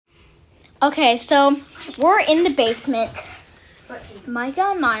Okay, so we're in the basement.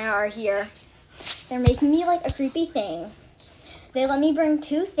 Micah and Maya are here. They're making me like a creepy thing. They let me bring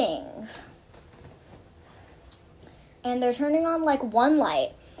 2 things. And they're turning on like one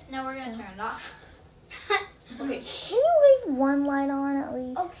light. No, we're gonna turn it off. Okay. Can you leave one light on at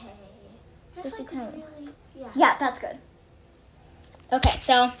least? Okay. Just a tiny. really, Yeah, that's good. Okay,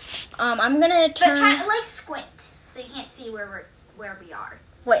 so I'm gonna turn. But try like squint so you can't see where we are.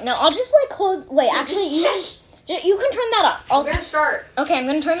 Wait, no, I'll just like close. Wait, actually, you can turn that off. We're gonna start. Okay, I'm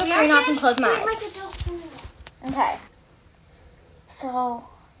gonna turn the screen off and close my eyes. Like a dope. Okay. So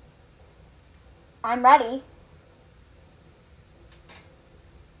I'm ready.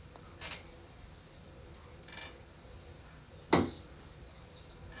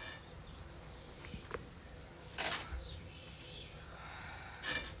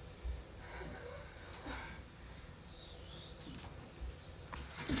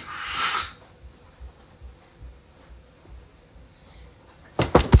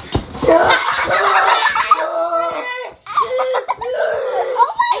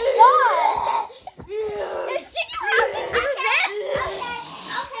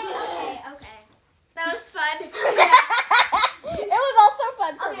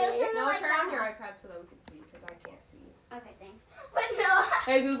 So that we can see, because I can't see. Okay, thanks. But no.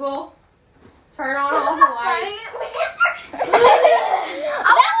 Hey Google, turn on all the lights. That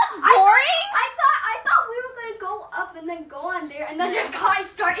was boring. I thought we were gonna go up and then go on there, and then just guys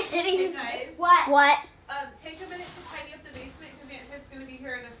start hitting. Hey guys, What? take a minute to tidy up the basement because Aunt Tiff's gonna be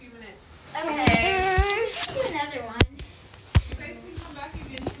here in a few minutes. Okay. Let's do another one. You guys can come back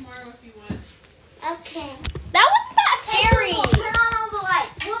again tomorrow if you want. Okay. That wasn't that scary. Hey, Google, turn on all the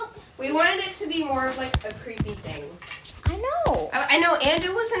lights. Whoop. We wanted it to be more of like a creepy thing. I know. I know, and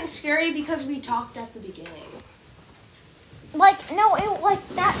it wasn't scary because we talked at the beginning. Like no, it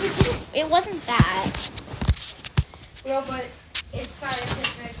wasn't that. No, but it started to